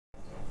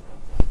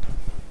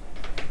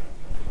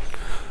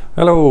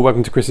Hello,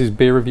 welcome to Chris's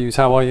Beer Reviews.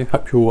 How are you?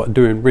 Hope you're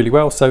doing really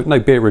well. So no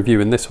beer review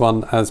in this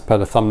one as per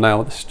the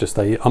thumbnail. This is just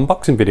a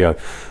unboxing video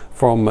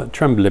from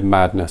Trembling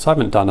Madness. I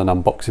haven't done an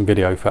unboxing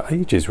video for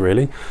ages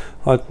really.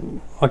 I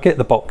get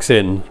the box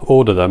in,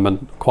 order them,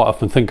 and quite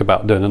often think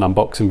about doing an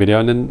unboxing video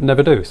and then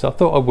never do. So I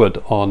thought I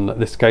would on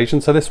this occasion.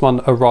 So this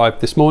one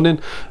arrived this morning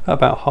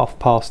about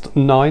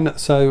 9:30.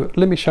 So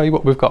let me show you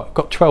what we've got. I've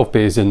got 12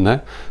 beers in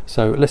there.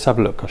 So let's have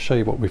a look. I'll show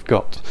you what we've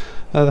got.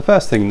 The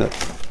first thing that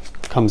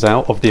comes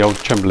out of the old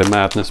Trembling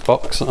Madness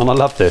box, and I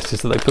love this,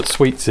 is that they put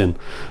sweets in,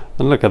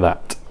 and look at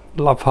that.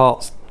 Love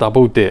Hearts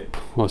double dip,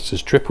 well it's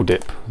just triple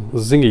dip,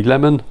 zingy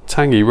lemon,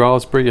 tangy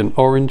raspberry and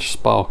orange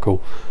sparkle.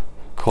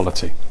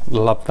 Quality,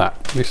 love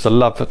that. I used to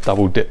love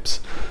double dips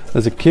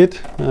as a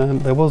kid,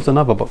 and there was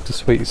another box of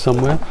sweets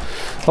somewhere.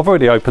 I've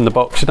already opened the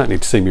box, you don't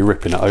need to see me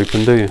ripping it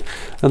open, do you?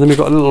 And then we've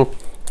got a little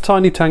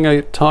tiny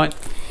tango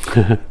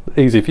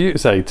easy for you to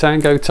say,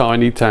 Tango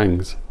Tiny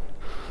Tangs.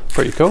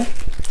 Pretty cool.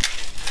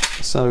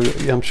 So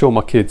yeah, I'm sure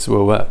my kids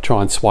will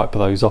try and swipe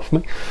those off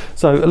me.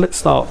 So let's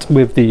start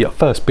with the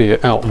first beer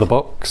out of the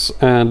box,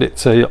 and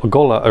it's a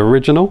Gola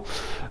Original,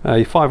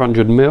 a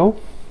 500ml,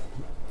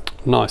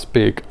 nice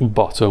big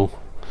bottle.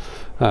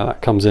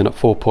 That comes in at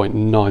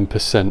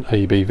 4.9%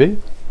 ABV.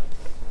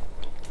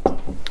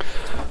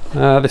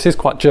 This is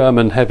quite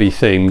German heavy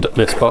themed,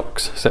 this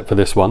box, except for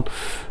this one.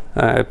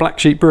 Black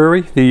Sheep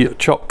Brewery, the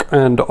Choc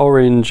and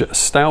Orange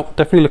Stout.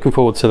 Definitely looking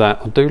forward to that.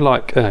 I do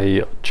like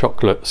a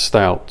chocolate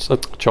stout, a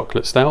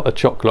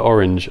chocolate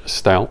orange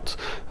stout,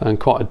 and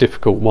quite a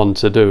difficult one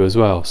to do as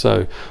well.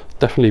 So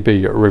definitely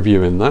be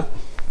reviewing that.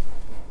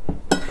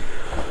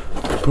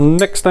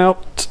 Next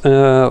out,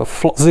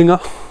 Flotzinger.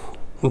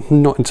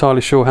 Not entirely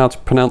sure how to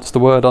pronounce the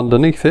word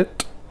underneath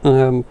it.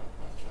 But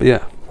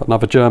yeah,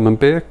 another German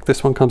beer.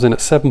 This one comes in at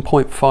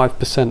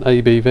 7.5%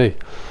 ABV.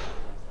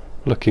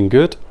 Looking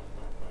good.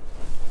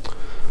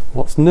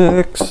 What's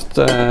next?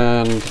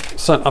 And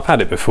so I've had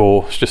it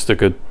before, it's just a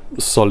good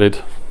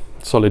solid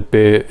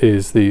beer,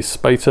 is the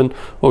Spaten.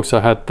 Also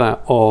had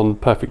that on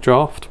Perfect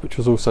Draft, which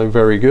was also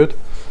very good.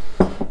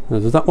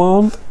 There's that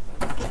one.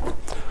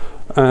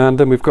 And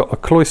then we've got a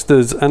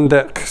Cloisters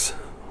Index.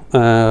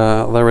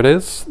 There it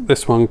is.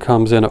 This one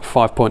comes in at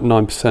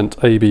 5.9%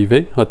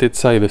 ABV. I did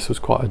say this was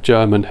quite a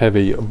German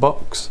heavy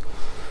box.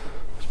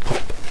 Let's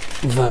pop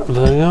that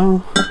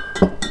there.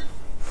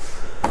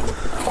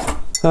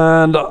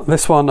 And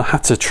this one I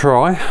had to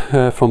try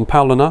from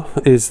Paulaner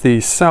is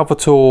the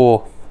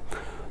Salvatore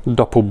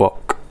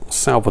Doppelbock.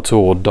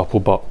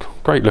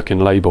 Great looking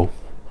label.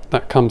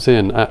 That comes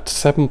in at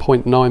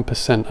 7.9%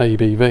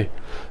 ABV.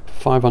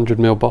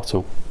 500ml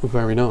bottle.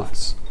 Very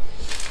nice.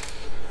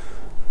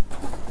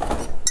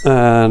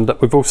 And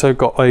we've also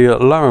got a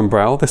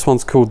Lauenbrau. This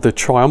one's called the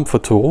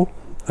Triumphator.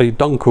 A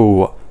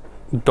Dunkel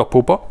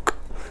Doppelbock.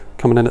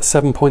 Coming in at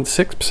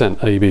 7.6%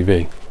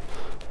 ABV.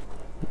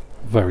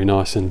 Very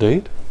nice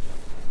indeed.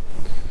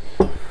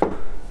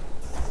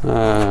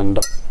 And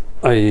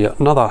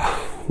another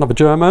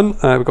German,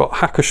 we've got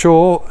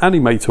Hackeshaw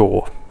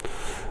Animator,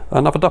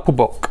 another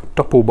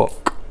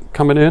Doppelbock,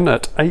 coming in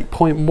at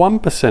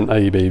 8.1%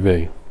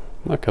 ABV.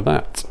 Look at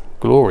that,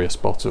 glorious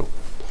bottle.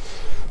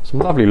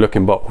 Some lovely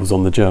looking bottles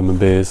on the German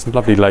beers,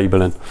 lovely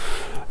labelling.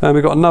 And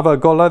we've got another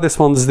Gola. This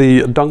one's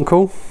the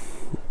Dunkel,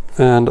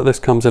 and this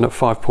comes in at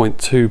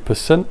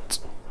 5.2%.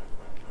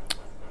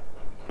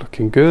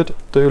 Looking good.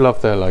 Do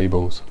love their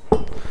labels.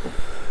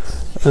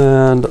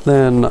 And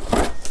then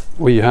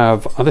we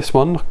have this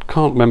one. I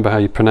can't remember how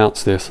you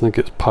pronounce this. I think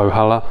it's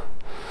Pohalla.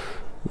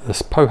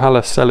 This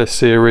Pohalla Celis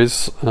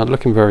series,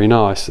 looking very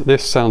nice.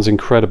 This sounds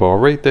incredible. I'll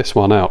read this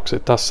one out because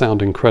it does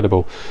sound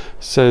incredible.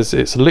 It says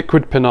it's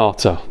liquid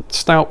pinata,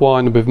 stout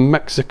wine with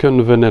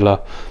Mexican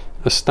vanilla,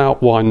 a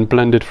stout wine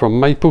blended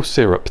from maple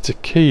syrup,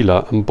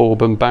 tequila and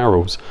bourbon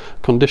barrels,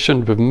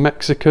 conditioned with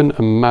Mexican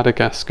and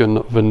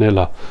Madagascan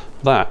vanilla.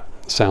 That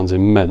sounds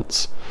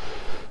immense.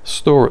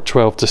 Store at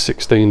 12 to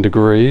 16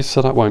 degrees,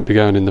 so that won't be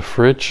going in the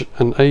fridge.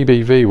 And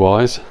ABV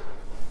wise,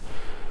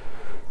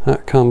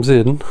 that comes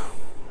in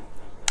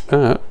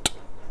at,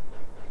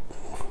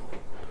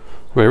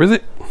 where is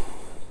it?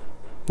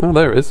 Oh,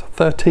 there it is.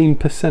 13%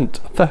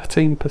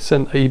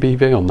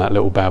 ABV on that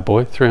little bad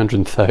boy.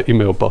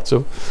 330ml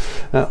bottle.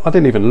 I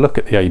didn't even look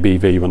at the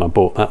ABV when I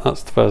bought that.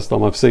 That's the first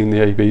time I've seen the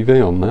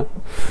ABV on that.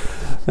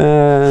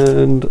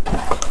 And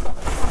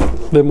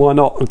then why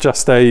not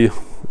just a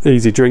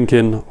easy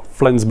drinking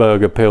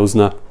Flensburger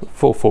Pilsner,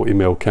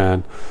 440ml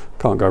can.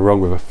 Can't go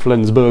wrong with a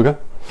Flensburger.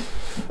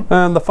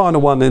 And the final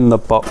one in the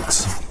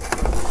box.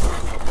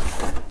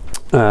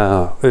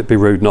 It'd be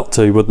rude not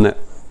to, wouldn't it?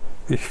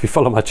 If you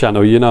follow my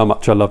channel, you know how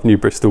much I love New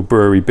Bristol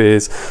Brewery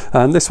beers.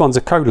 And this one's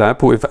a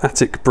collab with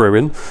Attic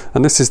Brewing,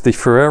 and this is the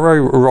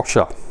Ferrero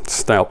Rocher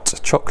Stout,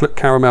 chocolate,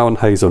 caramel and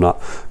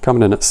hazelnut,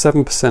 coming in at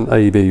 7%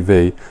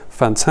 ABV.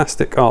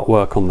 Fantastic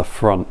artwork on the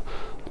front.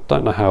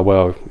 Don't know how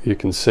well you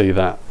can see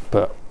that,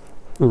 but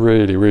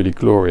really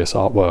glorious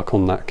artwork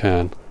on that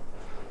can.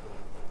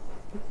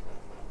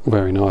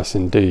 Very nice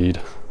indeed.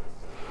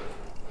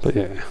 But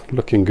yeah,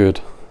 looking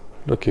good.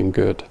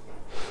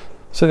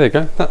 So there you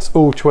go, that's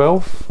all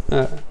 12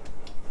 that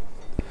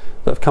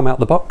have come out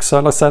the box. So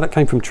like I say, that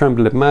came from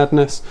Trembling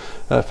Madness.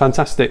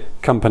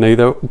 Fantastic company.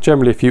 Though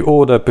generally if you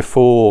order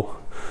before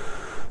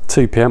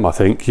 2 p.m. I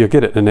think you'll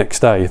get it the next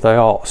day. They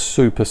are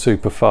super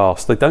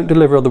fast. They don't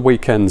deliver on the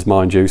weekends,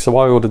 mind you, so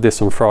I ordered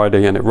this on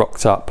Friday and it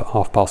rocked up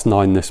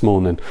 9:30 this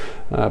morning.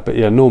 But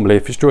yeah, normally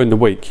if it's during the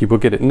week you will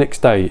get it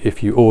next day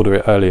if you order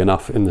it early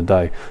enough in the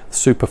day.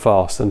 Super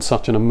fast, and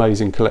such an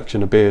amazing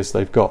collection of beers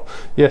they've got.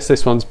 Yes,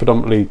 this one's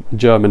predominantly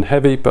German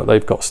heavy, but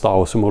they've got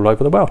styles from all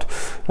over the world.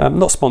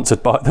 Not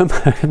sponsored by them.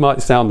 It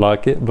might sound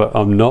like it, but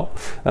I'm not.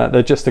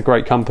 They're just a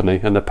great company,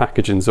 and the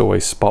packaging's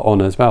always spot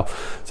on as well.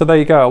 So there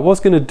you go. I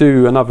was going to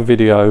do another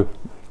video,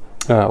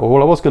 I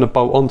was going to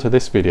bolt onto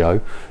this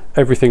video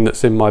everything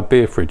that's in my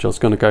beer fridge. I was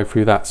going to go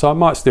through that, so I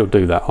might still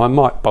do that. I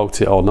might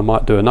bolt it on, I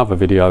might do another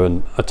video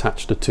and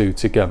attach the two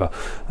together,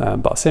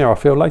 but I'll see how I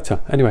feel later.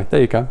 Anyway,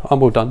 there you go,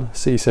 I'm all done.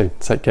 See you soon,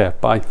 take care,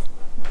 bye.